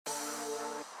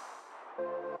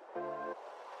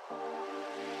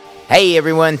Hey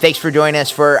everyone, thanks for joining us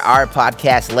for our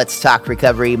podcast, Let's Talk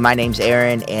Recovery. My name's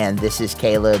Aaron and this is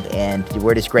Caleb, and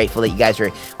we're just grateful that you guys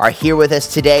are here with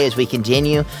us today as we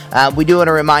continue. We do want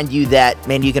to remind you that,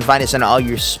 man, you can find us on all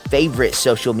your favorite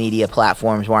social media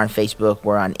platforms. We're on Facebook,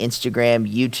 we're on Instagram,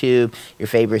 YouTube. Your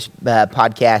favorite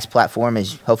podcast platform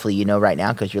is hopefully you know right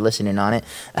now because you're listening on it,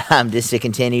 just to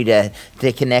continue to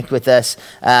connect with us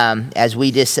as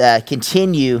we just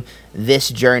continue this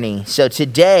journey. So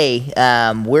today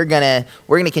we're gonna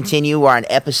continue. We're on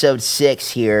episode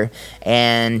 6 here,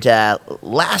 and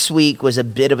last week was a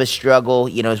bit of a struggle.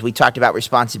 You know, as we talked about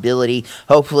responsibility.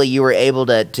 Hopefully, you were able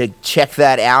to check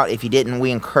that out. If you didn't,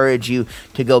 we encourage you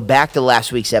to go back to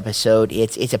last week's episode.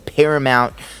 It's a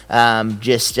paramount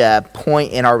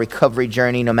point in our recovery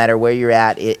journey. No matter where you're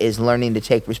at, is learning to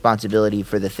take responsibility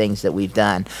for the things that we've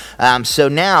done. So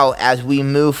now, as we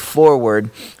move forward,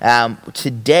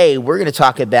 today we're going to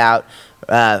talk about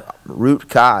root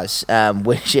cause,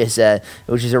 which is a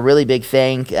really big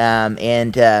thing.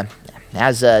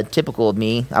 As typical of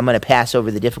me, I'm going to pass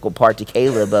over the difficult part to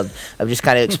Caleb of just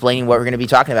kind of explaining what we're going to be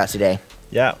talking about today.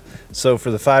 Yeah. So for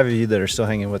the 5 of you that are still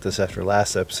hanging with us after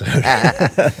last episode,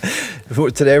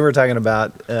 today we're talking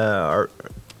about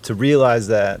to realize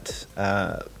that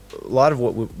a lot of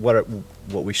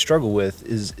what we struggle with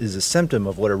is a symptom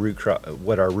of what our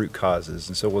root cause is,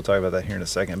 and so we'll talk about that here in a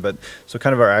second. But so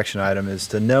kind of our action item is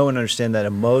to know and understand that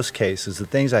in most cases, the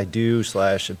things I do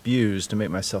 / abuse to make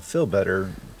myself feel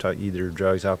better, either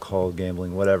drugs, alcohol,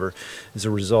 gambling, whatever, is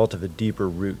a result of a deeper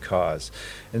root cause.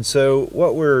 And so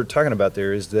what we're talking about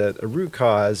there is that a root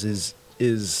cause is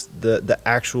the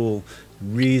actual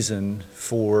reason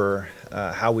for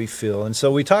how we feel. And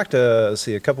so we talked a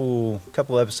few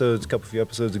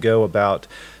episodes ago about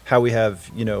how we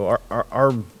have,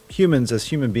 our humans as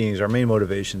human beings, our main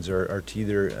motivations are to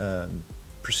either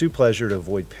pursue pleasure, to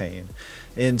avoid pain.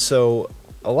 And so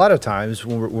a lot of times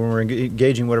when we're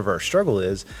engaging whatever our struggle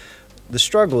is, the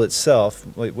struggle itself,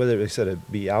 like whether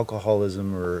it be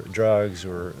alcoholism or drugs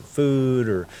or food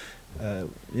or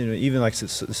even like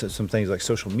some things like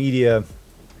social media,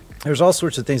 there's all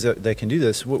sorts of things that can do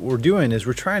this. What we're doing is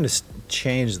we're trying to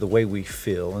change the way we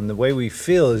feel, and the way we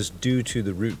feel is due to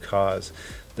the root cause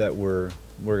that we're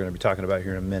going to be talking about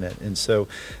here in a minute. And so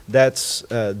that's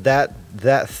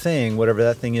that thing, whatever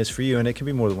that thing is for you, and it can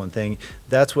be more than one thing.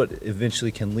 That's what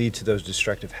eventually can lead to those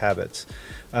destructive habits.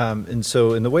 And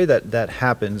so in the way that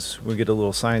happens, we get a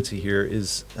little sciencey here.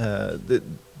 Is that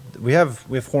we have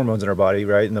hormones in our body,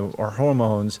 right? And our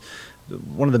hormones.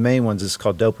 One of the main ones is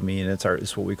called dopamine, and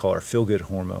it's what we call our feel-good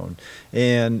hormone.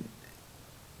 And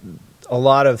a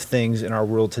lot of things in our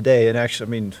world today, a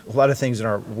lot of things in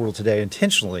our world today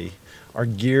intentionally are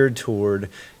geared toward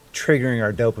triggering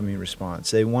our dopamine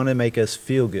response. They want to make us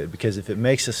feel good, because if it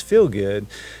makes us feel good,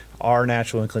 our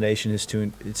natural inclination is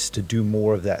to do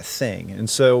more of that thing. And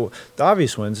so the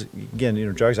obvious ones, again,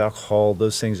 drugs, alcohol,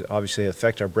 those things obviously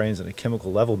affect our brains on a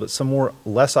chemical level, but some more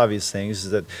less obvious things is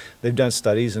that they've done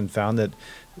studies and found that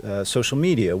social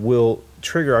media will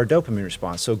trigger our dopamine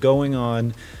response. So going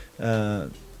on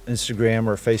Instagram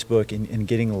or Facebook and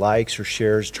getting likes or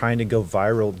shares, trying to go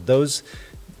viral, those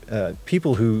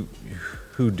people who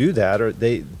do that, or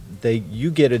you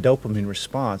get a dopamine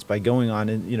response by going on,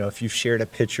 and if you've shared a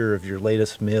picture of your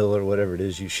latest meal or whatever it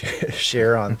is you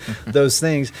share on those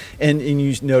things, and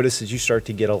you notice that you start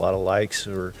to get a lot of likes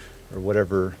or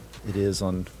whatever it is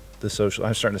on the social.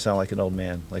 I'm starting to sound like an old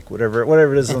man, like whatever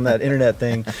it is on that internet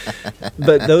thing.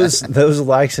 But those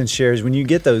likes and shares, when you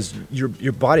get those, your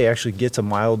body actually gets a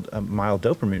mild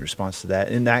dopamine response to that,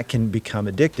 and that can become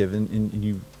addictive.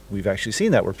 And we've actually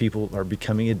seen that where people are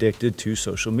becoming addicted to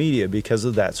social media because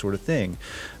of that sort of thing.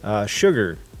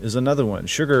 Sugar is another one.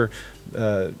 Sugar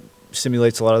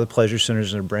stimulates a lot of the pleasure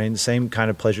centers in our brain, the same kind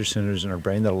of pleasure centers in our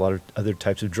brain that a lot of other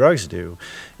types of drugs do.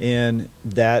 And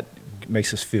that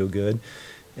makes us feel good.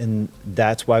 And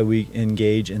that's why we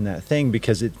engage in that thing,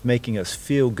 because it's making us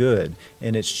feel good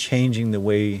and it's changing the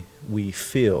way we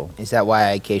feel. Is that why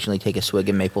I occasionally take a swig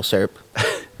of maple syrup?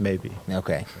 Maybe.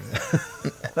 Okay.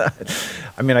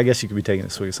 I guess you could be taking a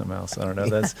swig of something else. I don't know.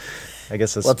 Well,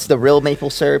 it's the real maple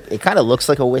syrup. It kind of looks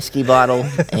like a whiskey bottle,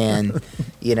 and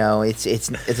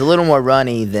it's a little more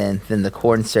runny than the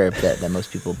corn syrup that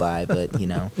most people buy. But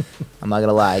I'm not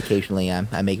gonna lie. Occasionally,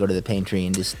 I may go to the pantry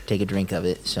and just take a drink of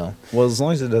it. So. Well, as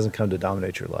long as it doesn't come to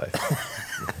dominate your life.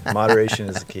 Moderation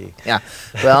is the key. Yeah.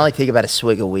 Well, I only take about a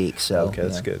swig a week. So. Okay,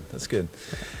 that's good. That's good.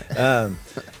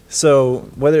 So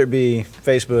whether it be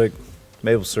Facebook,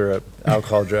 maple syrup,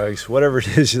 alcohol, drugs, whatever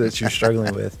it is that you're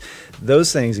struggling with,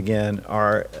 those things, again,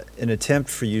 are an attempt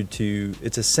for you to,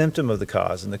 it's a symptom of the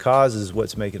cause. And the cause is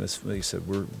what's making us, like you said,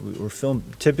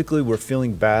 typically we're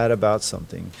feeling bad about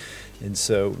something. And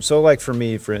so like for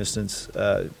me, for instance,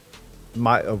 a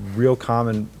real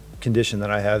common condition that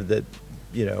I have that,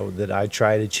 that I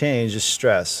try to change is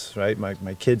stress, right?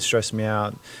 My kids stress me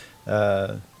out.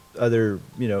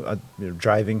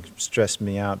 Driving stress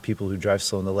me out. People who drive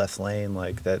slow in the left lane,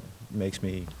 like that makes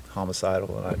me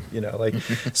homicidal, and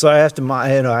so I have to, I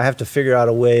have to figure out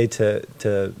a way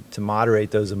to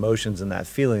moderate those emotions and that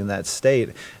feeling, that state.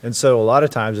 And so a lot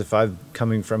of times, if I'm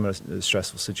coming from a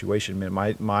stressful situation, man,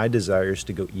 my desire is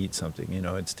to go eat something.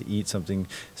 It's to eat something,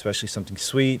 especially something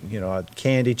sweet.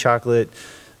 Candy, chocolate,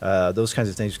 those kinds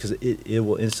of things, because it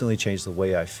will instantly change the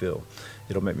way I feel.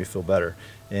 It'll make me feel better,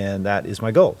 and that is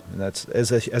my goal. And that's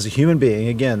as a human being.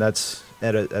 Again, that's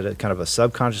at a kind of a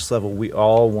subconscious level. We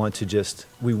all want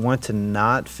to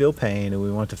not feel pain, and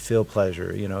we want to feel pleasure.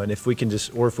 And if we can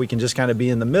just kind of be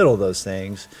in the middle of those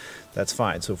things, that's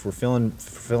fine. So if we're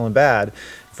feeling bad,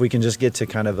 if we can just get to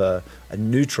kind of a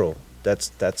neutral,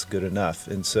 that's good enough.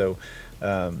 And so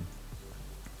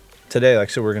today, like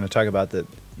I said, we're going to talk about that.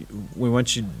 We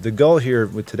want you. The goal here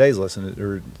with today's lesson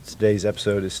or today's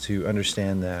episode is to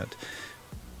understand that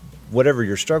whatever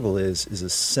your struggle is a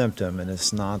symptom, and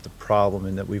it's not the problem,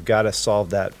 and that we've got to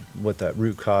solve what that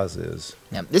root cause is.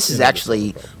 Yeah, this is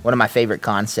actually one of my favorite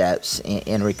concepts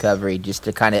in recovery, just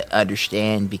to kind of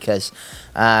understand, because,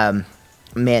 man,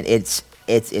 it's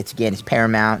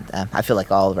paramount. I feel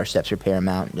like all of our steps are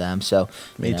paramount.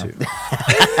 Me too.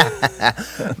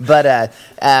 But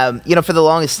for the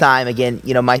longest time, again,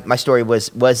 my story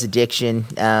was addiction.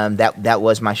 That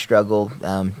was my struggle.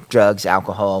 Drugs,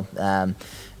 alcohol,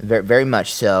 very, very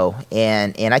much so.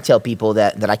 And I tell people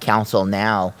that I counsel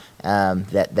now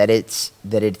that it's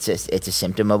a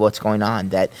symptom of what's going on.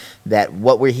 That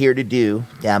what we're here to do,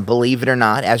 believe it or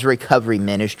not, as a recovery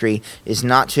ministry, is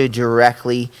not to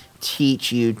directly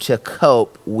teach you to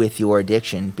cope with your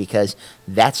addiction, because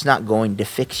that's not going to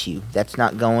fix you. That's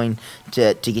not going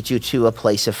to get you to a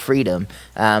place of freedom,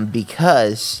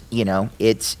 because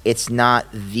it's not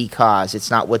the cause. It's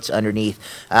not what's underneath.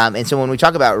 And so when we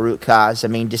talk about root cause, I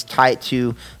mean, just tie it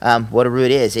to what a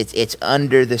root is. It's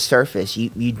under the surface.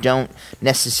 You don't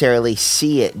necessarily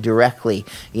see it directly.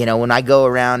 When I go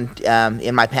around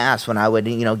in my past, when I would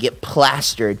get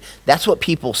plastered, that's what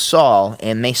people saw,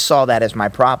 and they saw that as my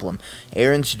problem.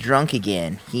 Aaron's drunk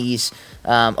again. He's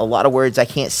a lot of words I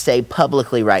can't say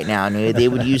publicly right now, and they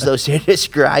would use those to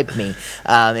describe me.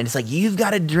 And it's like, you've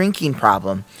got a drinking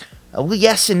problem. Well,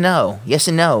 yes and no.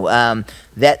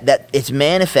 That it's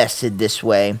manifested this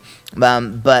way,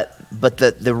 but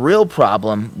the real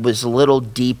problem was a little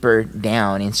deeper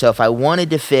down. And so if I wanted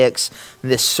to fix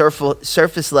this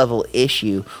surface level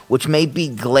issue, which may be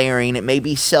glaring, it may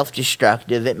be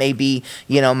self-destructive, it may be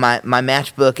my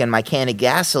matchbook and my can of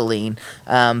gasoline,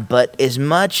 but as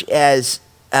much as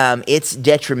it's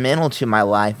detrimental to my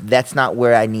life, that's not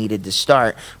where I needed to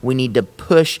start. We need to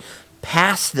push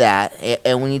past that,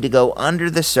 and we need to go under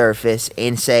the surface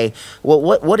and say, well,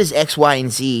 what is X, Y,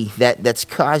 and Z that's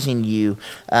causing you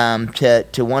to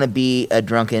want to be a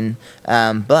drunken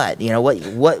butt?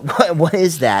 What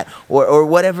is that, or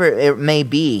whatever it may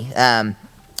be.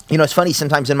 It's funny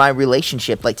sometimes in my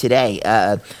relationship, like today,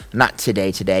 not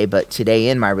today, but today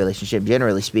in my relationship,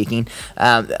 generally speaking,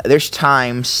 there's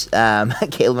times,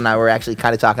 Caleb and I were actually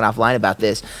kind of talking offline about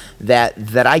this,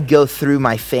 that I go through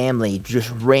my family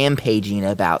just rampaging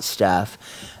about stuff.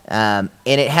 And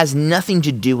it has nothing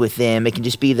to do with them. It can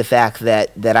just be the fact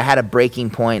that I had a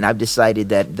breaking point, and I've decided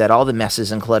that all the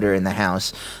messes and clutter in the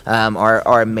house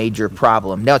are a major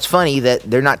problem. Now, it's funny that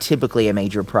they're not typically a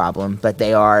major problem, but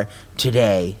they are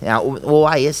today. Now, well,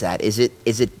 why is that? Is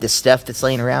it the stuff that's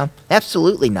laying around?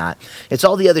 Absolutely not. It's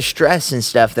all the other stress and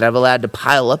stuff that I've allowed to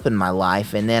pile up in my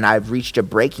life, and then I've reached a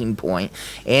breaking point,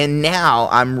 and now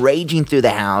I'm raging through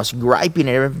the house, griping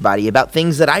at everybody about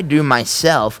things that I do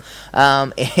myself,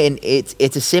 and it's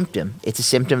a symptom. It's a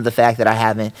symptom of the fact that I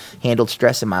haven't handled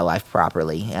stress in my life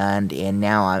properly, and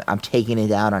now I'm taking it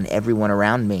out on everyone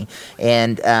around me,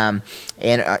 and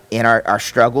our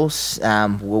struggles,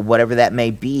 whatever that may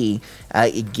be,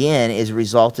 again, is a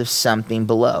result of something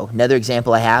below. Another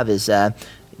example I have is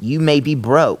you may be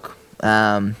broke.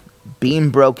 Being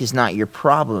broke is not your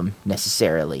problem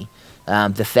necessarily.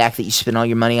 The fact that you spend all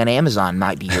your money on Amazon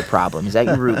might be your problem. Is that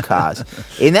your root cause?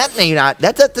 And that's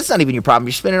not even your problem.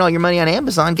 You're spending all your money on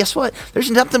Amazon. Guess what? There's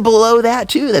nothing below that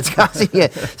too that's causing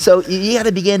it. So you got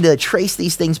to begin to trace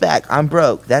these things back. I'm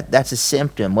broke. That's a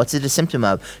symptom. What's it a symptom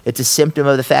of? It's a symptom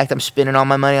of the fact I'm spending all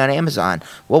my money on Amazon.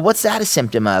 Well, what's that a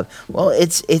symptom of? Well,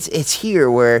 it's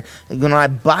here where when I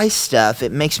buy stuff,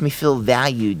 it makes me feel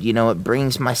valued. It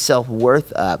brings my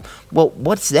self-worth up. Well,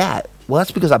 what's that? Well,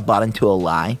 that's because I bought into a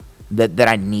lie that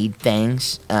I need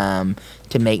things to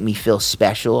make me feel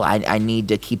special. I need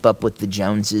to keep up with the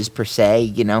Joneses per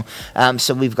se,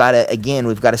 So we've got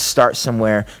to start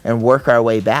somewhere and work our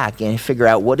way back and figure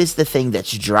out what is the thing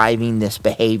that's driving this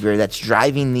behavior, that's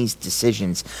driving these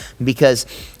decisions. Because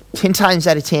 10 times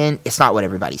out of 10, it's not what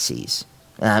everybody sees.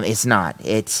 It's not.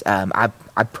 It's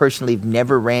I personally have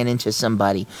never ran into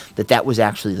somebody that was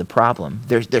actually the problem.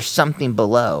 There's something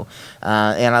below,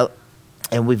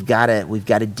 and we've got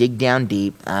to dig down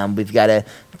deep. We've got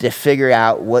to figure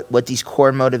out what these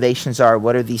core motivations are.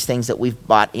 What are these things that we've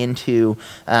bought into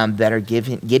that are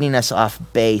getting us off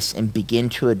base, and begin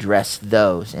to address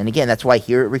those. And again, that's why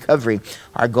here at Recovery,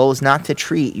 our goal is not to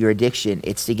treat your addiction.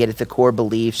 It's to get at the core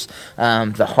beliefs,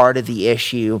 the heart of the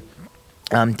issue.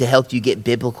 To help you get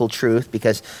biblical truth,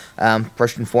 because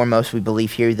first and foremost, we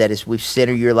believe here that as we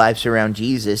center your lives around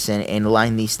Jesus and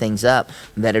line these things up,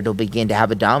 that it'll begin to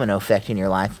have a domino effect in your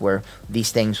life where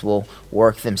these things will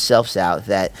work themselves out.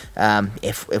 That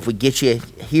if we get you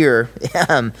here,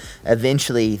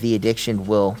 eventually the addiction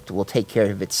will take care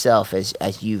of itself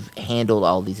as you've handled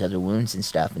all these other wounds and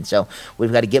stuff. And so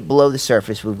we've got to get below the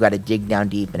surface. We've got to dig down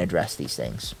deep and address these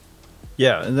things.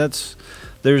 Yeah, and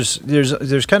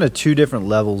there's kind of two different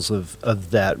levels of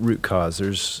that root cause.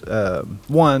 There's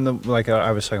one, like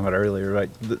I was talking about earlier, right?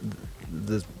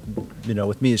 The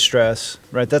with me is stress,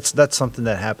 right? That's something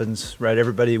that happens, right?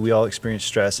 We all experience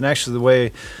stress, and actually the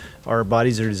way our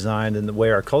bodies are designed and the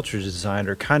way our culture is designed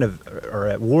are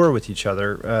at war with each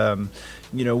other.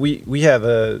 We have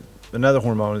another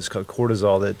hormone. It's called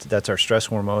cortisol. That's our stress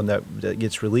hormone that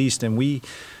gets released, and we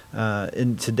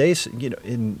in today's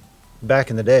back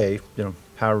in the day,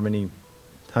 however many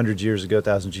hundreds years ago,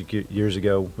 thousands of years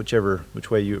ago, which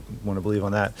way you want to believe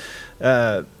on that,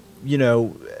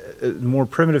 more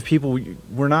primitive people,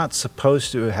 we're not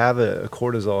supposed to have a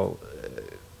cortisol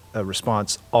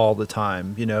response all the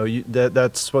time.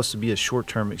 That's supposed to be a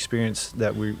short-term experience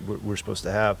that we're supposed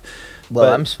to have.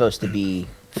 Well, I'm supposed to be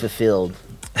fulfilled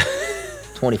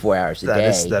 24 hours a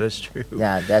day. That is true.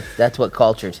 Yeah, that's what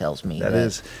culture tells me. That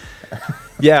is.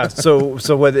 Yeah.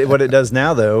 So what it does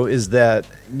now though is that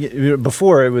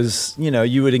before it was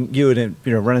you would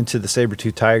run into the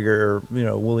saber-toothed tiger or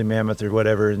woolly mammoth or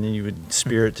whatever, and then you would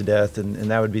spear it to death, and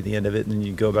that would be the end of it, and then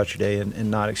you go about your day and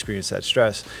not experience that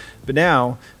stress. But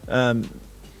now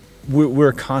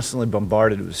we're constantly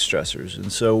bombarded with stressors,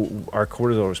 and so our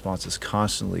cortisol response is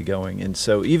constantly going. And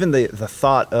so even the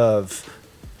thought of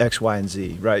X, Y, and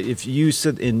Z, right? If you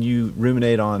sit and you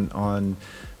ruminate on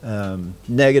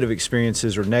negative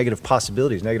experiences or negative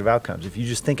possibilities, negative outcomes, if you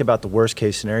just think about the worst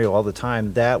case scenario all the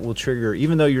time, that will trigger,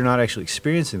 even though you're not actually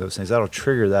experiencing those things, that'll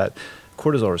trigger that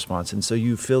cortisol response. And so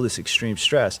you feel this extreme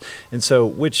stress. And so,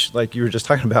 which, like you were just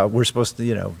talking about, we're supposed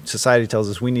to, society tells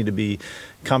us we need to be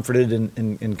comforted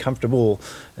and comfortable,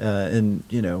 and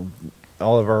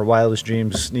all of our wildest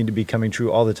dreams need to be coming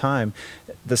true all the time.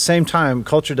 At the same time,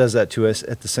 culture does that to us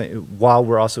while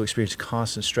we're also experiencing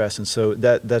constant stress. And so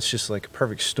that's just like a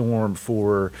perfect storm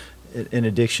for an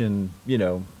addiction,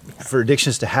 for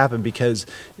addictions to happen, because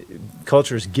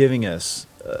culture is giving us,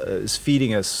 is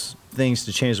feeding us things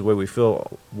to change the way we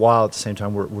feel, while at the same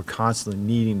time we're constantly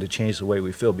needing to change the way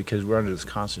we feel, because we're under this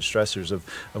constant stressors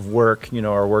of work,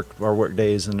 our work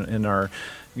days and our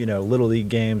little league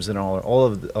games and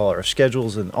all our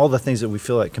schedules and all the things that we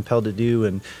feel like compelled to do,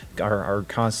 and our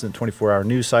constant 24-hour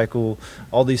news cycle,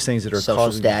 all these things that are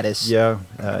social status.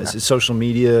 It's social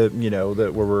media,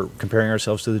 that where we're comparing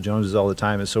ourselves to the Joneses all the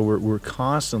time, and so we're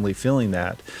constantly feeling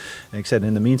that. And like I said,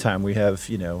 in the meantime, we have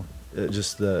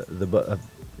just a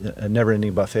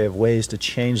never-ending buffet of ways to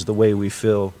change the way we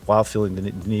feel while feeling the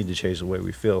need to change the way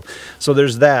we feel. So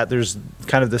there's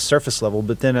kind of the surface level,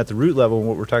 but then at the root level,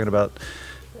 what we're talking about,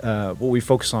 what we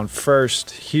focus on first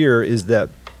here is that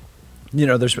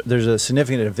there's a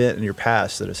significant event in your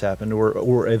past that has happened,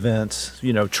 or events,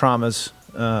 traumas.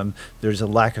 There's a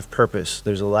lack of purpose.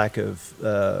 There's a lack of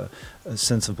a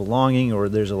sense of belonging, or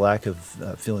there's a lack of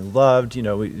feeling loved.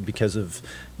 Because of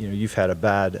you've had a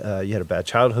bad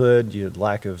childhood. You had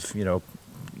lack of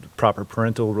proper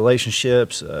parental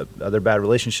relationships, other bad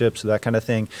relationships, that kind of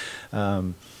thing.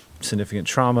 significant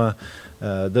trauma,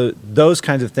 those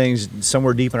kinds of things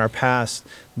somewhere deep in our past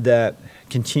that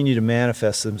continue to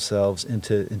manifest themselves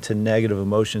into negative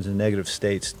emotions and negative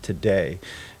states today.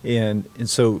 And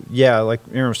so, yeah, like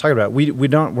Aaron was talking about, we're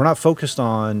not focused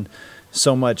on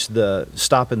so much the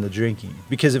stopping the drinking,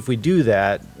 because if we do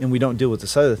that and we don't deal with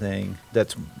this other thing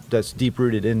that's deep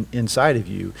rooted inside of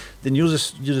you, then you'll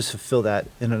just fulfill that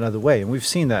in another way. And we've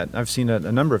seen that. I've seen that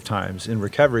a number of times in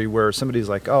recovery, where somebody's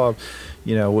like, oh,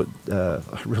 a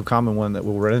real common one that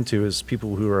we'll run into is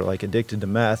people who are like addicted to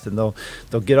meth, and they'll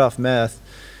get off meth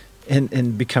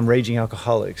and become raging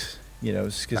alcoholics.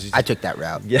 Cause I took that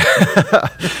route. Yeah,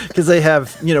 because they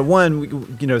have,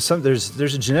 there's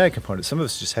a genetic component. Some of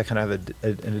us just kind of have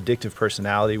an addictive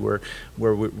personality where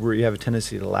you have a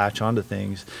tendency to latch onto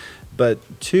things.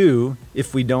 But two,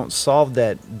 if we don't solve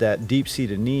that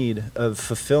deep-seated need of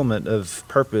fulfillment, of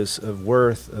purpose, of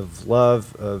worth, of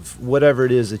love, of whatever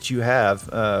it is that you have,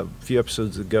 a few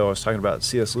episodes ago I was talking about,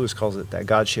 C.S. Lewis calls it that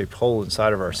God-shaped hole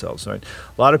inside of ourselves. Right?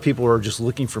 A lot of people are just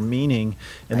looking for meaning,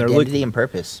 and they're identity and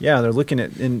purpose. Yeah, they're looking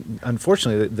at, and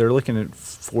unfortunately, they're looking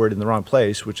for it in the wrong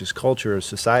place, which is culture or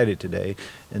society today,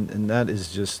 and that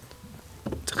is just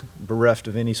bereft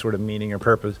of any sort of meaning or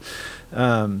purpose.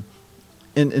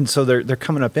 And so they're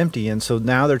coming up empty, and so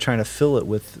now they're trying to fill it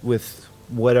with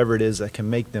whatever it is that can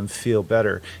make them feel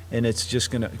better, and it's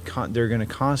just they're gonna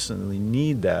constantly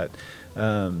need that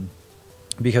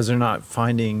because they're not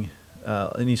finding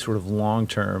any sort of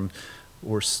long-term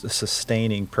or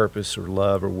sustaining purpose or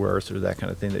love or worth or that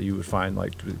kind of thing that you would find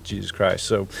like with Jesus Christ.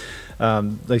 So,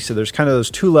 like I said, there's kind of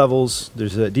those two levels.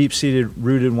 There's a deep-seated,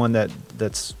 rooted one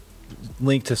that's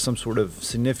linked to some sort of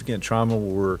significant trauma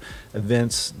or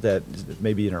events that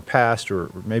maybe in our past or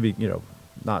maybe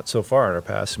not so far in our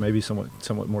past, maybe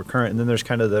somewhat more current. And then there's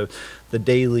kind of the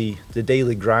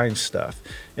daily grind stuff.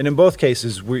 And in both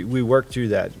cases, we work through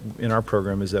that in our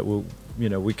program. Is that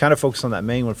we kind of focus on that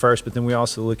main one first, but then we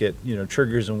also look at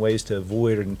triggers and ways to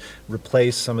avoid and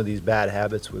replace some of these bad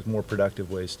habits with more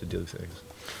productive ways to do things.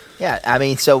 Yeah, I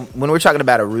mean, so when we're talking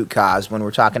about a root cause, when we're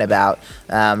talking about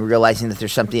realizing that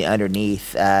there's something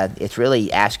underneath, it's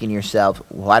really asking yourself,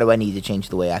 why do I need to change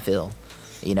the way I feel?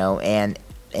 And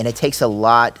it takes a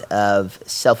lot of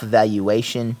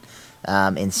self-evaluation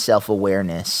and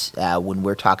self-awareness when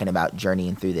we're talking about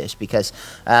journeying through this. Because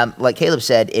like Caleb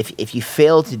said, if you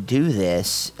fail to do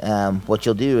this, what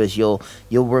you'll do is you'll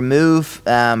remove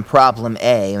problem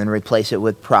A and replace it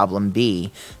with problem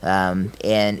B.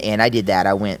 And I did that.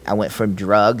 I went from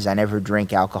drugs, I never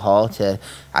drank alcohol, to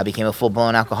I became a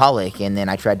full-blown alcoholic, and then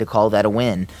I tried to call that a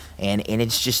win. And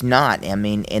it's just not. I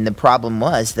mean, and the problem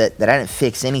was that I didn't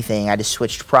fix anything. I just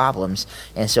switched problems.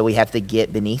 And so we have to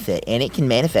get beneath it. And it can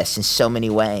manifest in so many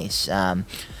ways.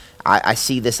 I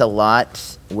see this a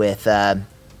lot with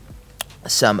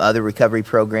some other recovery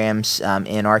programs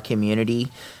in our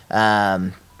community.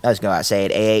 I was going to say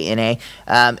it, AANA,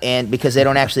 and because they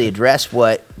don't actually address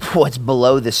what's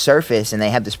below the surface, and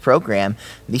they have this program,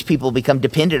 these people become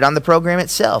dependent on the program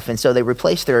itself, and so they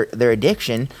replace their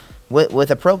addiction with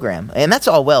a program, and that's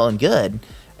all well and good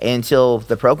until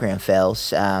the program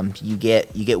fails. You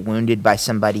get wounded by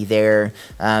somebody there.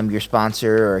 Your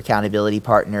sponsor or accountability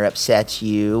partner upsets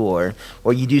you, or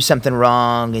you do something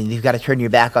wrong and you've got to turn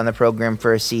your back on the program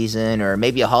for a season, or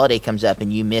maybe a holiday comes up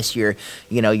and you miss your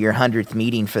 100th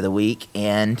meeting for the week,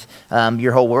 and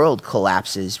your whole world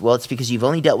collapses. Well, it's because you've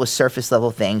only dealt with surface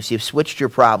level things. You've switched your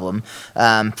problem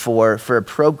for a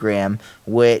program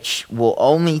which will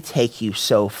only take you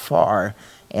so far.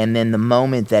 And then the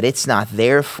moment that it's not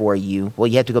there for you, well,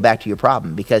 you have to go back to your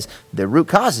problem, because the root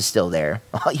cause is still there.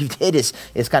 All you did is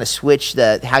kind of switch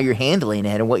how you're handling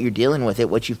it and what you're dealing with it,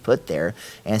 what you've put there.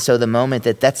 And so the moment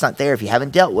that that's not there, if you haven't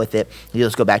dealt with it, you'll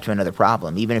just go back to another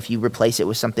problem, even if you replace it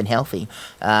with something healthy.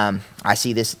 I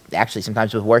see this actually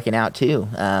sometimes with working out too.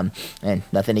 And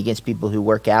nothing against people who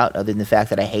work out, other than the fact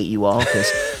that I hate you all, because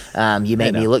you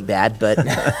make me look bad. But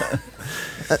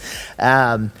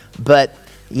but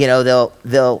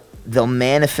they'll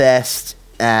manifest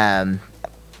their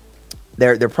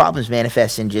problems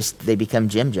manifest in just they become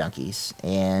gym junkies,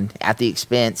 and at the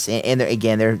expense, and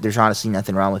there's honestly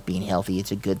nothing wrong with being healthy.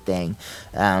 It's a good thing,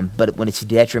 but when it's a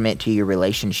detriment to your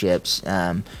relationships,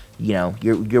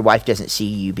 your wife doesn't see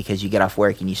you because you get off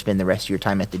work and you spend the rest of your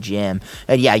time at the gym,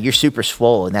 and yeah, you're super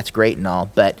swole and that's great and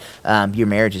all, but your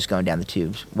marriage is going down the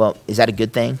tubes. Well, is that a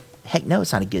good thing? Heck no,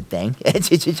 it's not a good thing.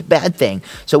 It's a bad thing.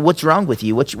 So what's wrong with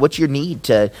you? What's your need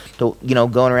to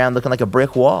going around looking like a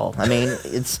brick wall? I mean,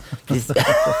 it's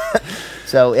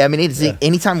So, I mean,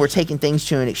 anytime we're taking things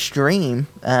to an extreme,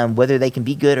 whether they can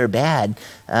be good or bad,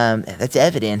 that's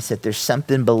evidence that there's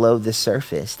something below the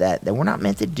surface that we're not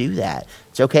meant to do that.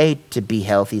 It's okay to be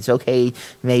healthy. It's okay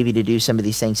maybe to do some of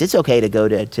these things. It's okay to go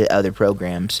to other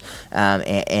programs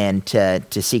and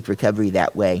to seek recovery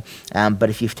that way. But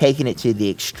if you've taken it to the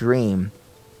extreme,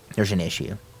 there's an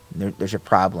issue. There's a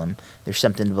problem. There's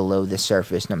something below the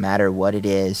surface, no matter what it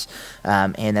is,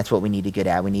 and that's what we need to get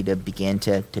at. We need to begin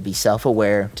to be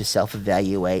self-aware, to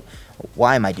self-evaluate.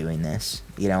 Why am I doing this?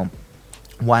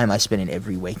 Why am I spending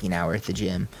every waking hour at the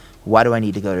gym? Why do I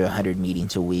need to go to 100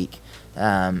 meetings a week?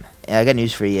 And I got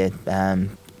news for you.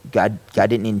 God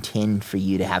didn't intend for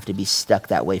you to have to be stuck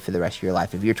that way for the rest of your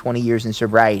life. If you're 20 years in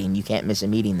sobriety and you can't miss a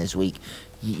meeting this week,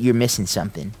 you're missing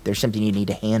something. There's something you need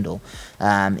to handle.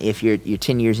 If you're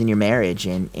 10 years in your marriage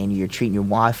and you're treating your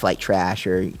wife like trash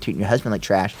or you're treating your husband like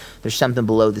trash, there's something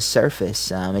below the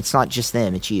surface. It's not just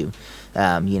them, it's you.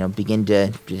 Begin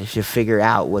to figure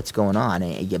out what's going on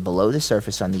and get below the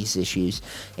surface on these issues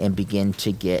and begin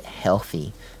to get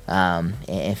healthy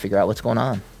and figure out what's going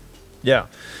on. Yeah.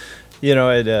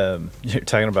 You're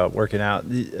talking about working out.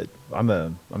 I'm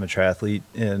a triathlete,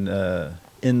 and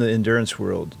in the endurance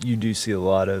world, you do see a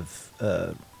lot of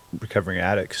recovering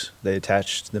addicts. They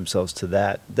attach themselves to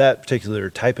that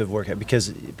particular type of workout because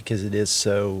it is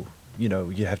so,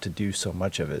 you have to do so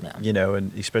much of it,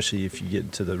 and especially if you get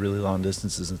into the really long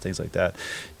distances and things like that,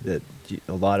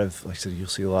 a lot of, like I said, you'll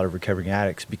see a lot of recovering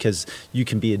addicts because you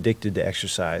can be addicted to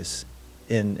exercise.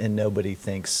 And nobody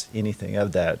thinks anything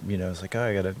of that. It's like, oh,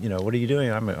 I gotta, what are you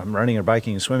doing? I'm running or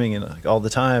biking and swimming and all the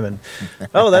time. And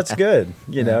oh, that's good.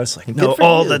 It's like, no,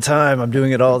 all the time. I'm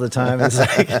doing it all the time. It's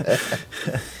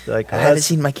like I haven't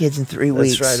seen my kids in 3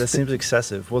 weeks. That's right. That seems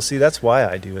excessive. Well, see, that's why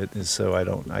I do it, is so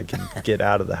I can get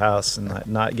out of the house and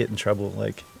not get in trouble.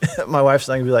 Like my wife's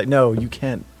not gonna be like, no, you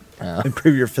can't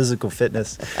improve your physical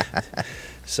fitness.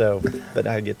 So, but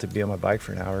I get to be on my bike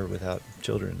for an hour without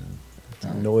children and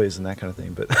noise and that kind of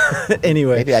thing. But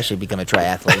anyway, maybe I should become a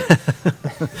triathlete.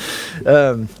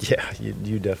 Yeah,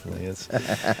 you definitely is.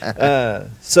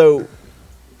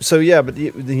 So yeah, but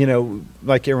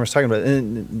like Aaron was talking about,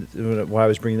 and why I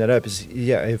was bringing that up is,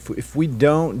 if we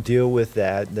don't deal with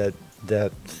that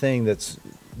thing that's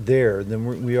there, then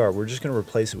we're just going to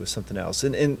replace it with something else,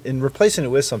 and replacing it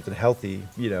with something healthy,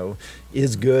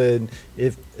 is good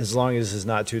as long as it's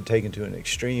not taken to an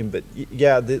extreme. But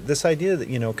this idea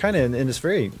that kind of, and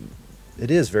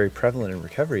it is very prevalent in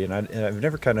recovery, and I've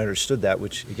never kind of understood that.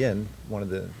 Which again, one of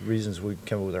the reasons we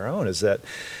come up with our own is that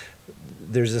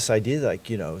there's this idea that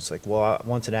it's like, well,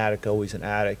 once an addict, always an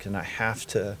addict, and I have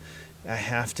to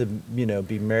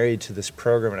be married to this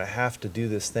program, and I have to do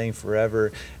this thing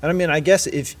forever. And I mean, I guess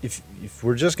if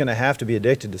we're just going to have to be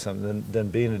addicted to something, then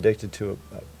being addicted to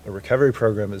a recovery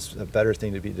program is a better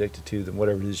thing to be addicted to than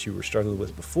whatever it is you were struggling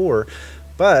with before.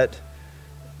 But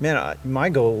man, my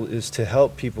goal is to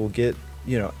help people get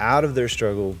out of their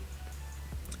struggle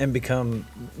and become,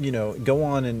 go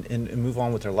on and move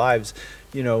on with their lives.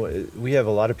 We have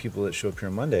a lot of people that show up here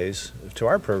on Mondays to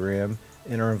our program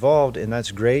and are involved, and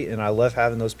that's great, and I love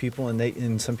having those people,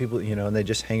 and some people, and they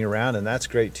just hang around, and that's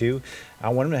great too. I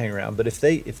want them to hang around. But if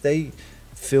they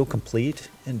feel complete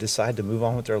and decide to move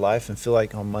on with their life and feel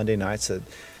like on Monday nights that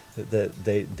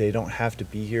they don't have to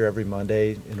be here every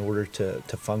Monday in order to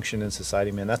function in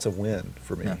society, man, that's a win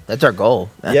for me. Yeah, that's our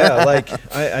goal. Yeah, like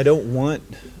I don't want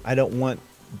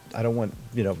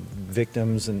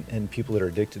victims and people that are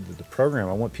addicted to the program.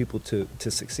 I want people to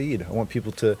succeed. I want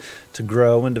people to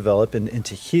grow and develop and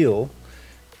to heal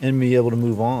and be able to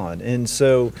move on. And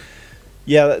so,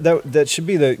 that should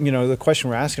be the question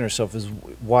we're asking ourselves is,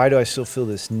 why do I still feel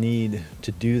this need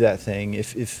to do that thing?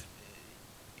 If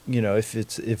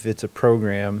it's a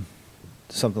program,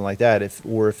 something like that,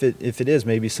 if it is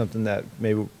maybe something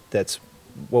that's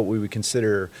what we would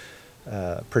consider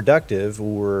productive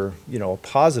or a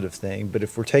positive thing. But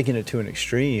if we're taking it to an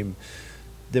extreme,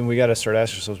 then we got to start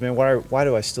asking ourselves, man, why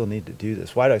do I still need to do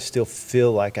this? Why do I still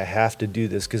feel like I have to do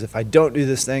this? Because if I don't do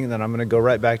this thing, then I'm going to go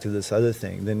right back to this other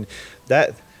thing. Then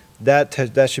that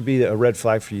should be a red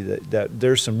flag for you, that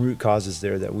there's some root causes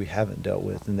there that we haven't dealt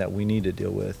with and that we need to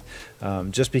deal with.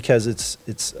 Just because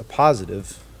it's a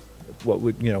positive, what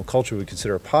would culture would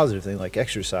consider a positive thing, like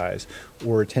exercise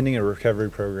or attending a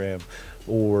recovery program,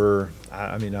 or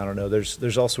I don't know.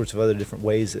 There's all sorts of other different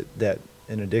ways that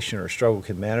an addiction or a struggle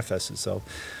can manifest itself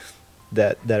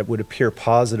that it would appear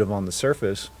positive on the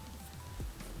surface.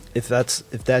 If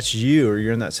that's you, or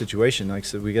you're in that situation, like I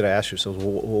said, we got to ask yourselves,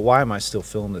 well, why am I still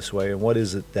feeling this way, and what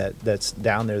is it that's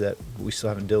down there that we still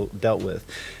haven't dealt with?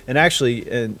 And actually,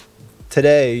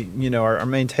 today, our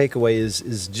main takeaway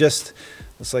is just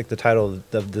it's like the title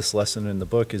of this lesson in the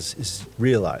book is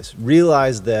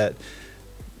realize that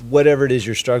whatever it is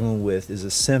you're struggling with is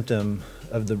a symptom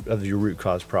of your root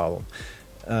cause problem.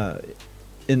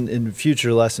 In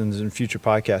future lessons and future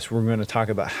podcasts, we're going to talk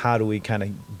about how do we kind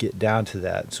of get down to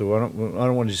that. So I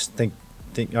don't want to just think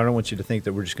I don't want you to think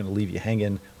that we're just going to leave you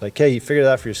hanging like, hey, you figure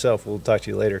that out for yourself. We'll talk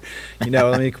to you later. I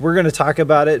mean, we're going to talk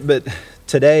about it, but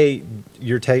today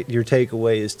your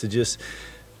takeaway is to just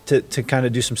to kind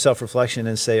of do some self-reflection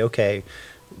and say, okay,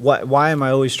 why am I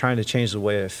always trying to change the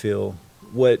way I feel?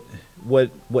 What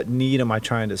need am I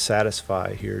trying to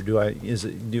satisfy here? Do I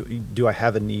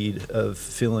have a need of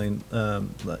feeling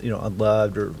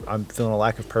unloved, or I'm feeling a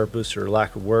lack of purpose or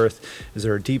lack of worth? Is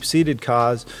there a deep-seated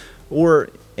cause, or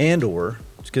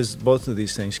because both of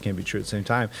these things can be true at the same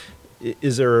time?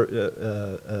 Is there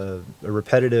a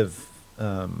repetitive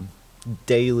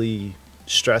daily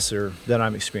stressor that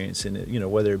I'm experiencing?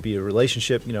 Whether it be a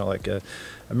relationship, like a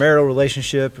marital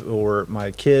relationship, or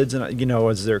my kids, and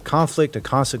is there a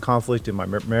constant conflict in my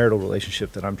marital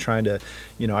relationship that I'm trying to,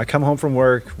 I come home from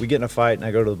work, we get in a fight, and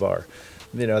I go to the bar.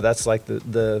 That's like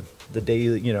the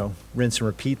daily, rinse and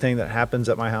repeat thing that happens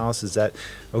at my house. Is that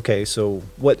okay? So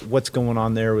what's going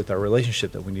on there with our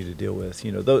relationship that we need to deal with?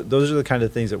 Those are the kind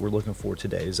of things that we're looking for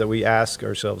today. Is that we ask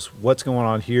ourselves, what's going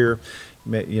on here,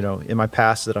 in my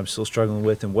past that I'm still struggling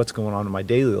with, and what's going on in my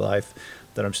daily life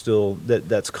that I'm still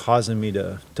that's causing me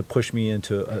to push me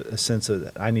into a sense of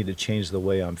that I need to change the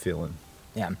way I'm feeling.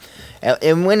 Yeah,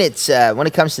 and when it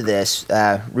comes to this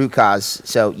root cause,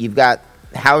 so you've got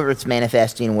however it's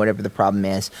manifesting, whatever the problem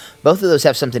is, both of those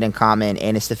have something in common,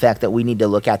 and it's the fact that we need to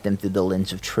look at them through the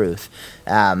lens of truth.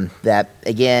 That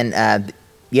again.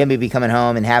 You may be coming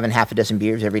home and having half a dozen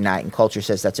beers every night, and culture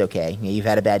says that's okay. You've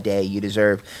had a bad day. You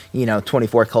deserve,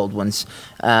 24 cold ones,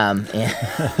 and,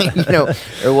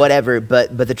 or whatever.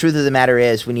 But the truth of the matter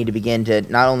is, we need to begin to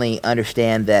not only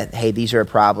understand that, hey, these are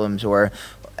problems, or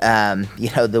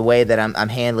the way that I'm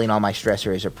handling all my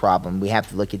stressor is a problem. We have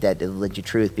to look at that to the legit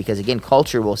truth, because again,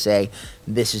 culture will say,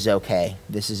 this is okay,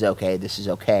 this is okay, this is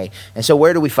okay. And so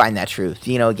where do we find that truth?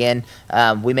 Again,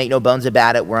 we make no bones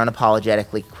about it. We're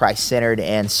unapologetically Christ-centered.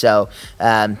 And so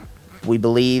we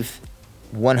believe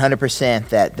 100%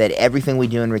 that everything we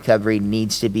do in recovery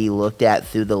needs to be looked at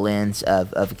through the lens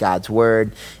of God's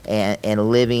word, and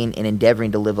living and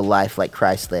endeavoring to live a life like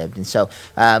Christ lived. And so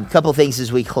a couple things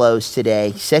as we close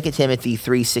today. 2 Timothy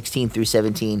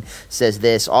 3:16-17 says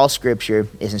this: all scripture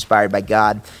is inspired by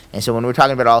God. And so when we're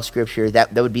talking about all scripture,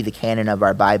 that would be the canon of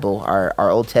our Bible, our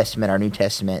Old Testament, our New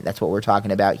Testament. That's what we're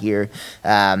talking about here.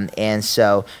 And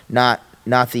so not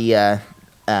the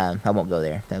I won't go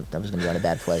there. That was going to go in a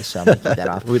bad place, so I'm going to keep that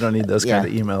off. We don't need those kind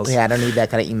of emails. Yeah, I don't need that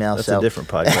kind of email. That's a different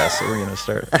podcast that we're going to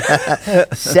start.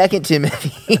 2 Timothy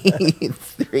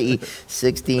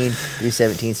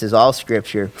 3:16-17 says, all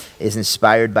scripture is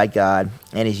inspired by God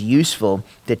and is useful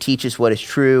to teach us what is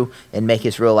true and make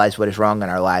us realize what is wrong in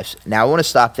our lives. Now, I want to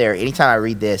stop there. Anytime I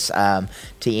read this to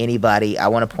anybody, I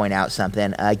want to point out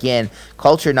something. Again,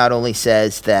 culture not only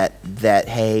says that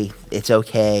hey, it's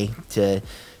okay to,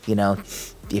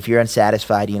 if you're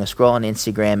unsatisfied, scroll on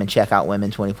Instagram and check out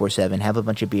women 24/7, have a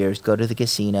bunch of beers, go to the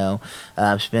casino,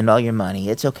 spend all your money.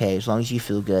 It's okay as long as you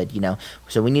feel good,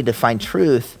 So we need to find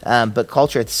truth, but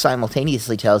culture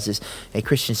simultaneously tells us, hey,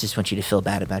 Christians just want you to feel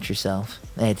bad about yourself.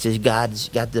 And it's just God's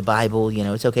got the Bible,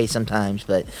 it's okay sometimes,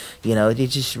 but, it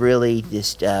just really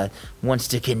just wants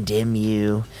to condemn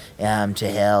you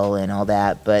to hell and all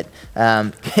that. But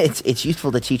it's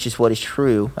useful to teach us what is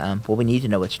true. Well, we need to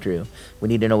know what's true. We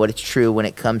need to know what is true when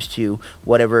it comes to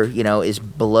whatever, is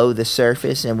below the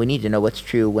surface, and we need to know what's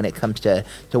true when it comes to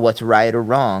what's right or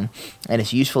wrong. And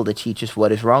it's useful to teach us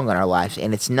what is wrong in our lives.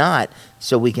 And it's not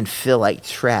so we can feel like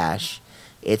trash.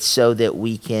 It's so that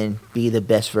we can be the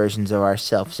best versions of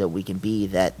ourselves that we can be.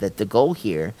 That the goal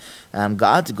here,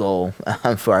 God's goal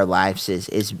for our lives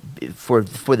is for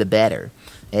the better.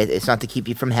 It's not to keep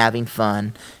you from having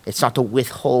fun. It's not to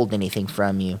withhold anything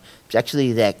from you. It's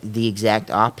actually the exact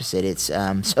opposite. It's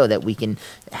so that we can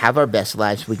have our best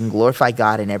lives. We can glorify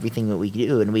God in everything that we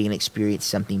do, and we can experience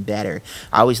something better.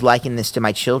 I always liken this to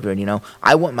my children.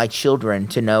 I want my children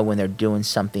to know when they're doing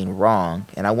something wrong,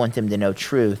 and I want them to know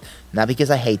truth, not because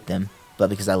I hate them, but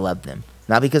because I love them.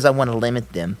 Not because I want to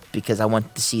limit them, because I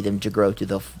want to see them to grow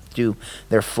to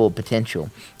their full potential.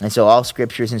 And so all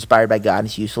scripture is inspired by God.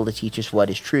 It's useful to teach us what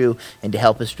is true and to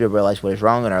help us to realize what is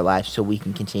wrong in our lives so we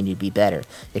can continue to be better.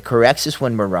 It corrects us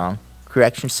when we're wrong.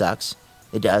 Correction sucks.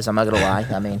 It does. I'm not going to lie.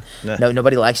 I mean,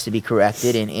 nobody likes to be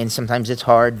corrected. And sometimes it's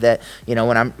hard that,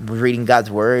 when I'm reading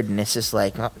God's word and it's just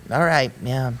like, oh, all right,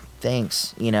 yeah,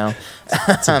 thanks,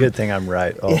 It's a good thing I'm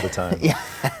right all the time.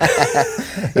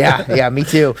 Yeah, me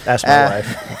too. Ask my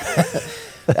wife.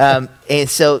 And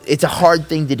so it's a hard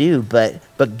thing to do, but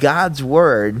God's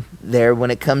word there,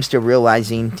 when it comes to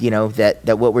realizing,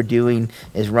 that what we're doing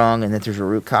is wrong and that there's a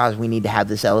root cause, we need to have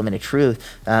this element of truth.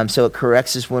 So it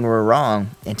corrects us when we're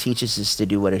wrong and teaches us to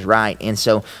do what is right. And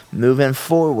so moving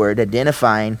forward,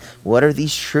 identifying what are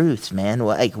these truths, man?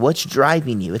 What's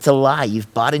driving you? It's a lie.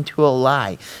 You've bought into a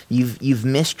lie. You've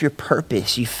missed your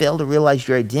purpose. You fail to realize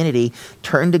your identity.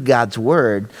 Turn to God's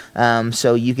word,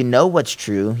 so you can know what's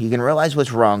true. You can realize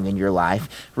what's wrong in your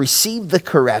life. Receive the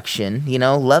correction.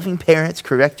 Loving parents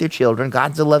correct their children.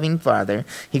 God's a loving father.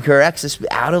 He corrects us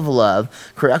out of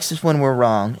love, corrects us when we're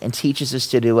wrong, and teaches us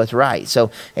to do what's right.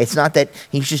 So it's not that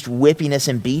he's just whipping us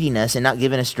and beating us and not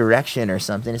giving us direction or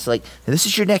something. It's like, this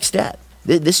is your next step.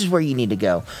 This is where you need to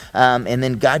go. And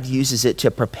then God uses it to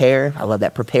prepare. I love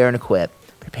that. Prepare and equip.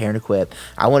 Prepare and equip.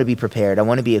 I want to be prepared. I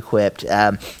want to be equipped.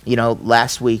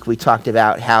 Last week we talked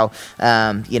about how,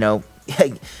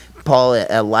 Paul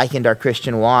likened our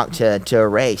Christian walk to a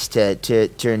race, to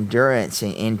endurance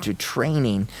and to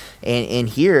training. And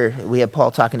here we have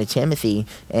Paul talking to Timothy,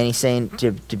 and he's saying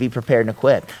to be prepared and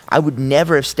equipped. I would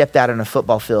never have stepped out on a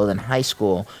football field in high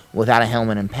school without a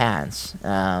helmet and pads.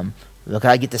 Look,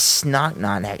 I get the snot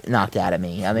knocked out of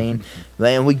me. I mean,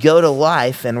 and we go to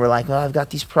life and we're like, oh, I've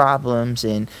got these problems,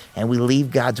 and we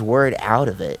leave God's word out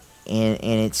of it. And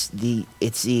it's the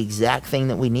exact thing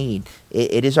that we need.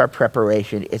 It is our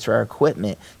preparation. It's our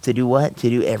equipment to do what? To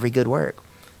do every good work.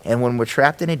 And when we're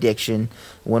trapped in addiction,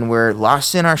 when we're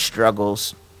lost in our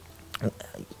struggles,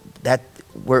 that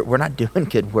we're not doing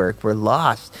good work. We're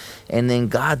lost. And then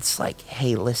God's like,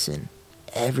 hey, listen,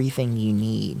 everything you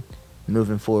need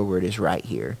moving forward is right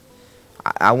here.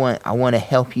 I want to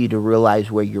help you to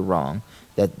realize where you're wrong,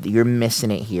 that you're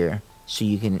missing it here, so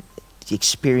you can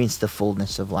experience the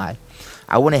fullness of life.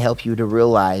 I want to help you to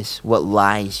realize what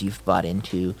lies you've bought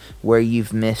into, where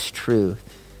you've missed truth,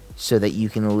 so that you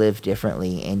can live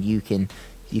differently and you can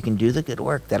do the good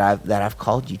work that I've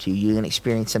called you to. You can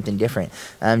experience something different.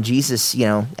 Jesus,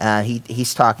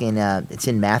 he's talking. It's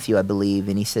in Matthew, I believe,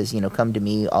 and he says, "Come to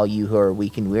me, all you who are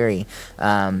weak and weary,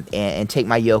 and take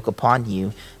my yoke upon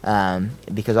you,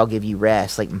 because I'll give you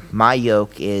rest. Like my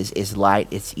yoke is light;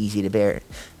 it's easy to bear."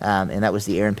 And that was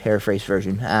the Aaron paraphrase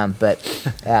version. But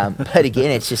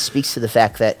again, it just speaks to the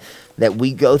fact that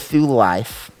we go through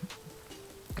life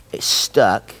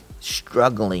stuck,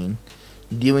 struggling,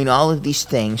 doing all of these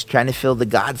things, trying to fill the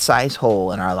God-sized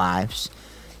hole in our lives,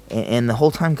 and the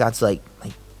whole time God's like,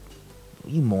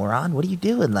 you moron, what are you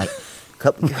doing? Like,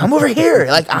 come over here.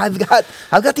 Like, I've got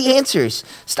the answers.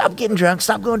 Stop getting drunk.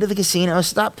 Stop going to the casino.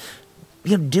 Stop,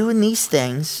 doing these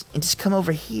things, and just come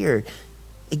over here.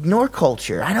 Ignore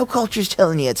culture. I know culture's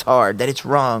telling you it's hard, that it's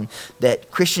wrong,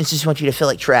 that Christians just want you to feel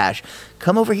like trash.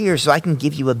 Come over here so I can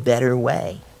give you a better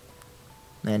way.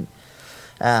 And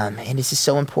it's just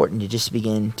so important to just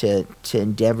begin to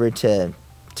endeavor to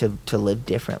live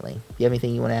differently. Do you have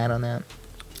anything you want to add on that?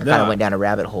 I kind of went down a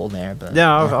rabbit hole there, but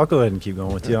I'll go ahead and keep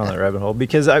going with you on that rabbit hole,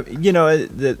 because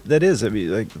that is, I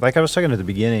mean, like I was talking at the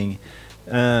beginning.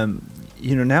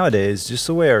 Nowadays, just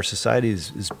the way our society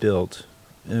is built,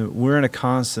 we're in a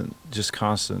constant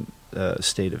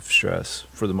state of stress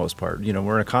for the most part.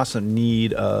 We're in a constant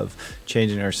need of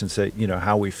changing our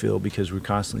how we feel, because we're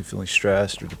constantly feeling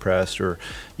stressed or depressed or,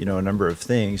 a number of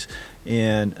things.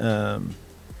 And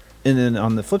then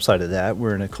on the flip side of that,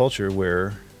 we're in a culture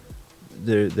where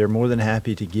they're more than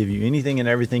happy to give you anything and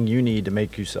everything you need to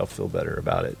make yourself feel better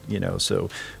about it. So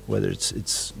whether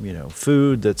it's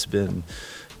food that's been,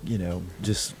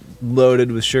 just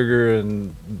loaded with sugar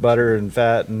and butter and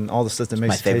fat and all the stuff that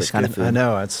makes it taste kind good. Of food. I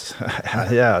know it's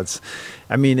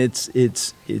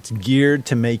geared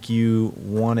to make you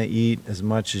want to eat as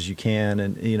much as you can,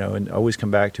 and always come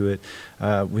back to it.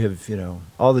 We have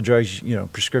all the drugs,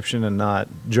 prescription and not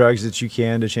drugs that you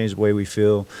can to change the way we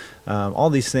feel.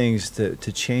 All these things to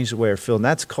change the way we feel, and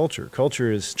that's culture.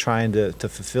 Culture is trying to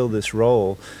fulfill this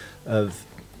role of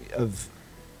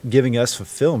giving us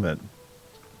fulfillment.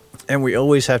 And we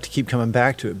always have to keep coming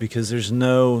back to it, because there's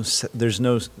no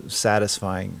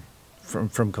satisfying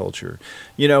from culture.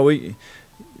 We,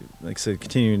 like I said,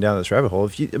 continuing down this rabbit hole.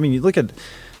 You look at,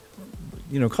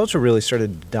 culture really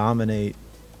started to dominate.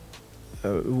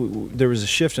 There was a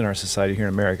shift in our society here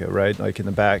in America, right? Like in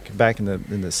the back in the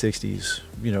 60s,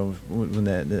 when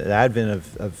the advent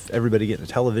of everybody getting a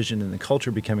television and the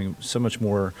culture becoming so much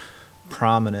more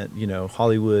prominent.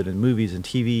 Hollywood and movies and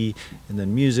TV, and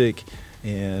then music.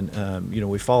 And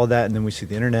we follow that, and then we see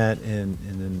the internet, and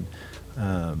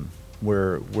then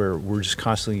where we're just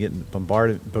constantly getting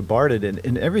bombarded,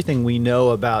 and everything we know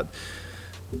about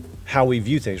how we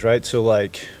view things, right? So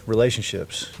like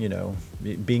relationships,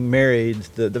 being married,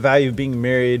 the value of being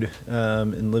married,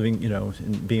 and living,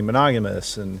 and being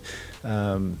monogamous, and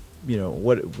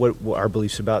what our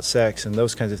beliefs about sex and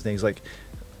those kinds of things. Like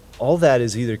all that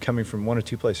is either coming from one or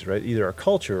two places, right? Either our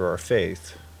culture or our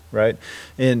faith, right?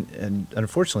 And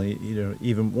unfortunately,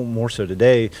 even more so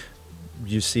today,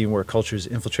 you see where culture's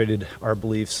infiltrated our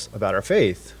beliefs about our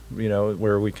faith,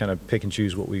 where we kind of pick and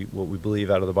choose what we believe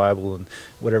out of the Bible, and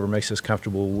whatever makes us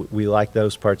comfortable, we like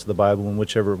those parts of the Bible, and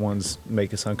whichever ones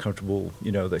make us uncomfortable,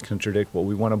 that contradict what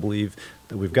we want to believe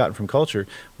that we've gotten from culture,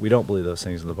 we don't believe those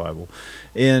things in the Bible.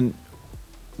 And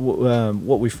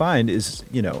what we find is,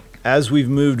 as we've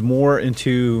moved more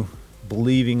into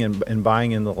believing and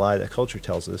buying in the lie that culture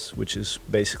tells us, which is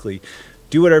basically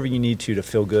do whatever you need to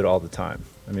feel good all the time.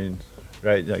 I mean,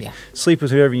 right? Like sleep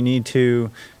with whoever you need to,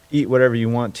 eat whatever you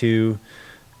want to,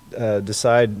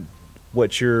 decide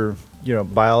what your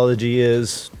biology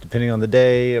is depending on the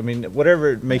day. I mean,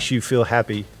 whatever makes you feel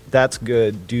happy, that's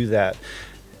good. Do that.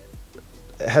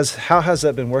 How has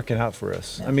that been working out for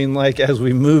us? Yeah. I mean, like as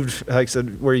we moved, like I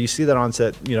said, where you see that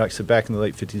onset, like I said, back in the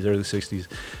late 50s, early 60s,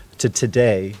 to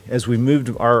today, as we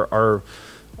moved our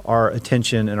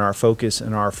attention and our focus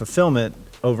and our fulfillment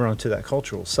over onto that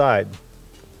cultural side,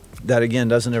 that again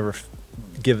doesn't ever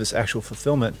give us actual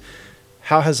fulfillment.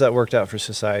 How has that worked out for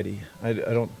society? I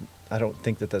don't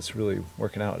think that's really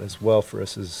working out as well for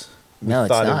us as no,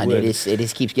 it's not. It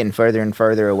just keeps getting further and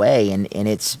further away, and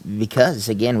it's because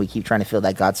again we keep trying to fill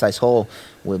that God-sized hole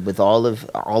with all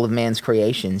of man's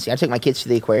creations. I took my kids to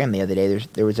the aquarium the other day.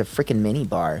 There was a freaking mini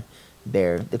bar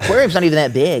there. The aquarium's not even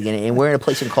that big, and we're in a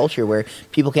place in culture where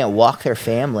people can't walk their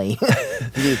family to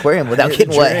the aquarium without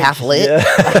getting half lit.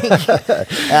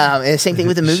 Yeah. And the same thing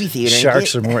with the movie theater.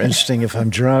 Sharks are more interesting if I'm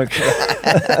drunk.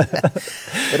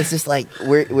 But it's just like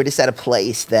we're just at a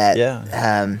place that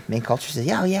main culture says,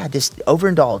 just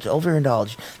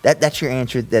overindulge. That's your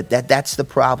answer. That's the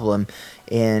problem.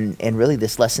 And really,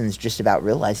 this lesson is just about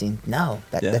realizing,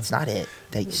 that's not it.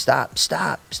 Stop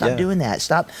doing that.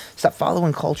 Stop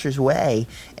following culture's way,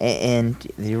 and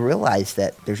you realize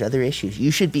that there's other issues.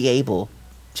 You should be able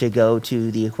to go to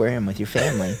the aquarium with your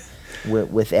family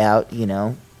without,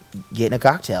 getting a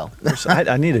cocktail.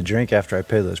 I need a drink after I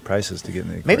pay those prices to get in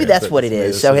the aquarium. Maybe that's what it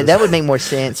is. So that would make more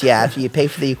sense. Yeah, after you pay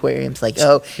for the aquarium, it's like,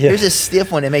 here's a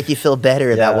stiff one to make you feel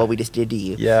better about what we just did to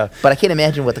you. Yeah. But I can't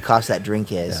imagine what the cost of that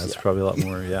drink is. Yeah, it's probably a lot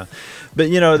more, yeah. But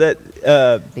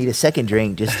that... need a second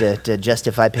drink just to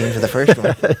justify paying for the first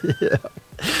one. Yeah.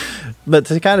 But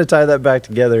to kind of tie that back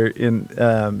together,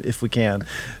 if we can,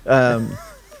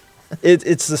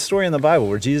 it's the story in the Bible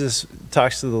where Jesus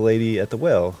talks to the lady at the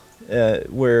well.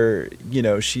 Where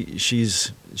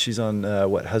she's on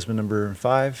husband number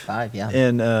 5? 5, yeah.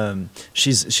 And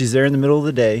she's there in the middle of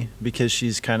the day because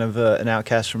she's kind of an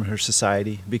outcast from her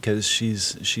society, because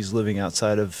she's living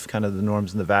outside of kind of the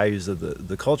norms and the values of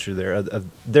the culture there, of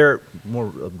their more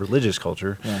religious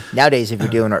culture. Yeah. Nowadays, if you're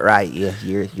doing it right,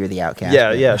 you're the outcast.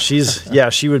 Yeah.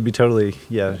 She would be totally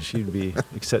she'd be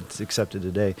accepted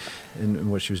today in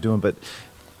what she was doing, but.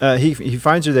 He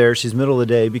finds her there. She's middle of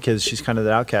the day because she's kind of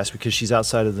the outcast, because she's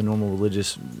outside of the normal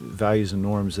religious values and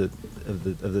norms of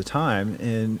the time.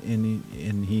 And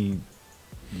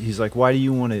he's like, why do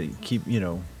you want to keep,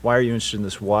 why are you interested in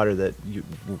this water that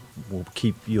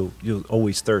you'll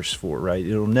always thirst for, right?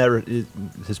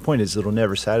 His point is it'll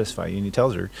never satisfy you. And he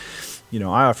tells her, I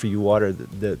offer you water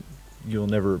that you'll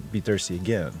never be thirsty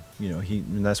again.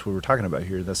 And that's what we're talking about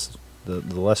here. That's the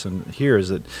lesson here, is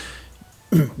that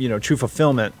true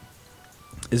fulfillment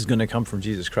is going to come from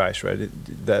Jesus Christ, right?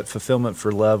 That fulfillment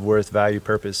for love, worth, value,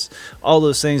 purpose, all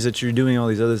those things that you're doing all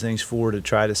these other things for to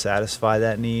try to satisfy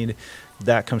that need,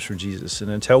 that comes from Jesus.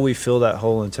 And until we fill that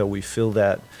hole, until we fill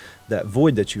that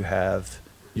void that you have,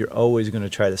 you're always going to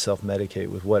try to self-medicate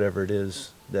with whatever it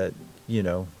is that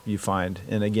you find.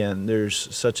 And again,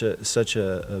 there's such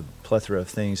a plethora of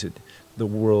things that the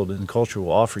world and culture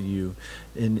will offer you,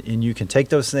 and you can take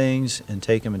those things and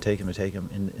take them,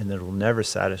 and it'll never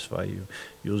satisfy you.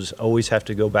 You'll just always have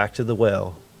to go back to the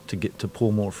well to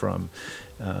pull more from.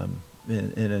 And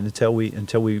until we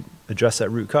address that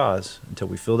root cause, until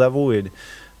we fill that void,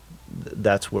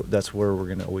 that's where we're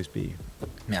going to always be.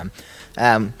 Yeah.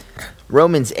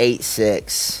 Romans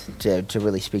 8:6 to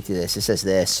really speak to this. It says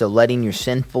this: so letting your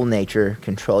sinful nature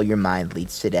control your mind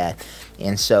leads to death.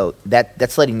 And so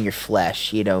that's letting your flesh,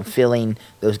 filling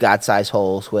those God-sized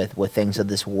holes with things of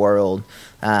this world,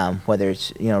 whether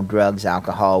it's drugs,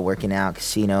 alcohol, working out,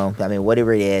 casino,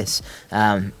 whatever it is.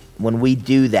 when we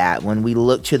do that, when we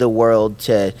look to the world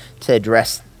to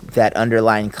address that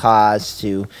underlying cause,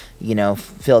 to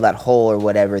fill that hole or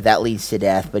whatever, that leads to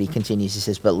death. But he continues, he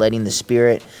says, but letting the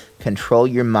Spirit control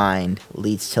your mind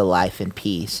leads to life and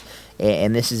peace.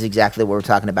 And this is exactly what we're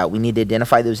talking about. We need to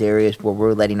identify those areas where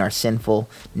we're letting our sinful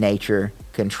nature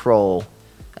control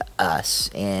us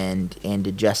and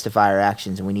to justify our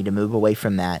actions, and we need to move away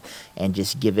from that and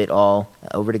just give it all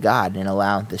over to God and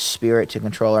allow the Spirit to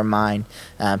control our mind,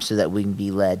 so that we can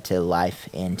be led to life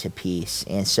and to peace.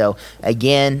 And so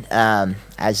again,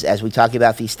 as we talk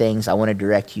about these things, I want to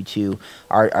direct you to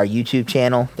our YouTube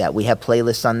channel, that we have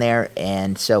playlists on there.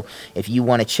 And so if you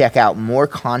want to check out more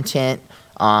content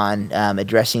on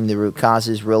addressing the root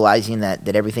causes, realizing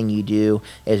that everything you do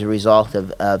is a result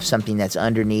of something that's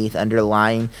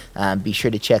underlying. Be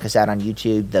sure to check us out on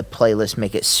YouTube. The playlists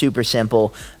make it super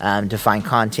simple to find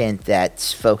content that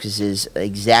focuses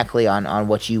exactly on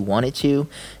what you want it to.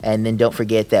 And then don't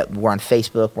forget that we're on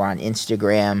Facebook, we're on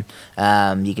Instagram.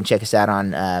 You can check us out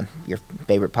on your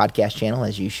favorite podcast channel,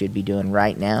 as you should be doing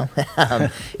right now.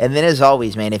 And then, as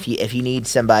always, man, if you need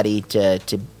somebody to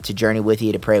journey with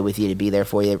you, to pray with you, to be there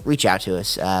for you, reach out to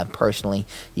us personally.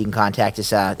 You can contact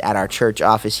us at our church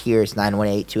office here. It's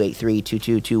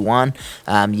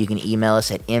 918-283-2221. You can email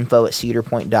us at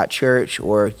info@cedarpoint.church,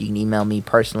 or you can email me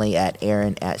personally at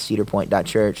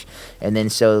aaron@cedarpoint.church. And then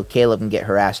so Caleb can get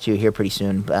harassed too here pretty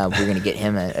soon. We're going to get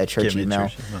him a church email,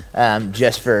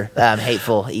 just for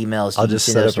hateful emails. I'll just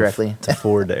send those directly to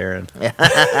forward to Aaron.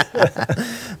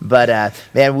 But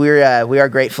man, we are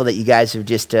grateful that you guys have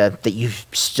just that you've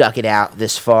stuck it out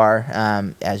this far,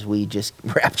 as we just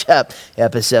wrapped up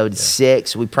episode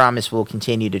 6. We promise we'll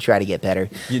continue to try to get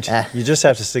better. You just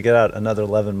have to stick it out another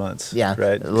 11 months. Yeah,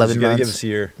 right. 11 months. Give us a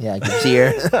year. Yeah, give us a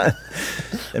year.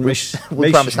 And we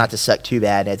promise not to suck too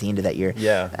bad at the end of that year.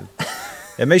 Yeah.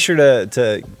 And make sure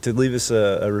to leave us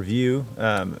a review.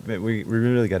 We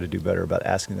really got to do better about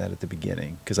asking that at the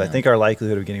beginning, because I think our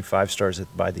likelihood of getting 5 stars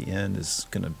by the end is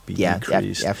going to be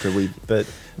increased. After we. But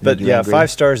yeah,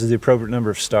 5 stars is the appropriate number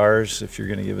of stars if you're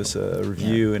going to give us a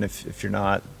review. Yeah. And if you're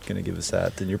not going to give us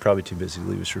that, then you're probably too busy to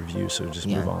leave us a review. So just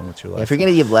move on with your life. If you're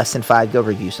going to give less than 5, go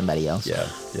review somebody else. Yeah.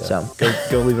 So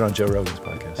go leave it on Joe Rogan's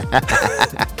podcast.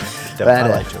 I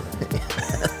like Joe Rogan.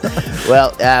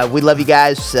 Well, we love you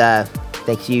guys.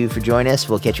 Thank you for joining us.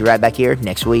 We'll catch you right back here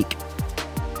next week.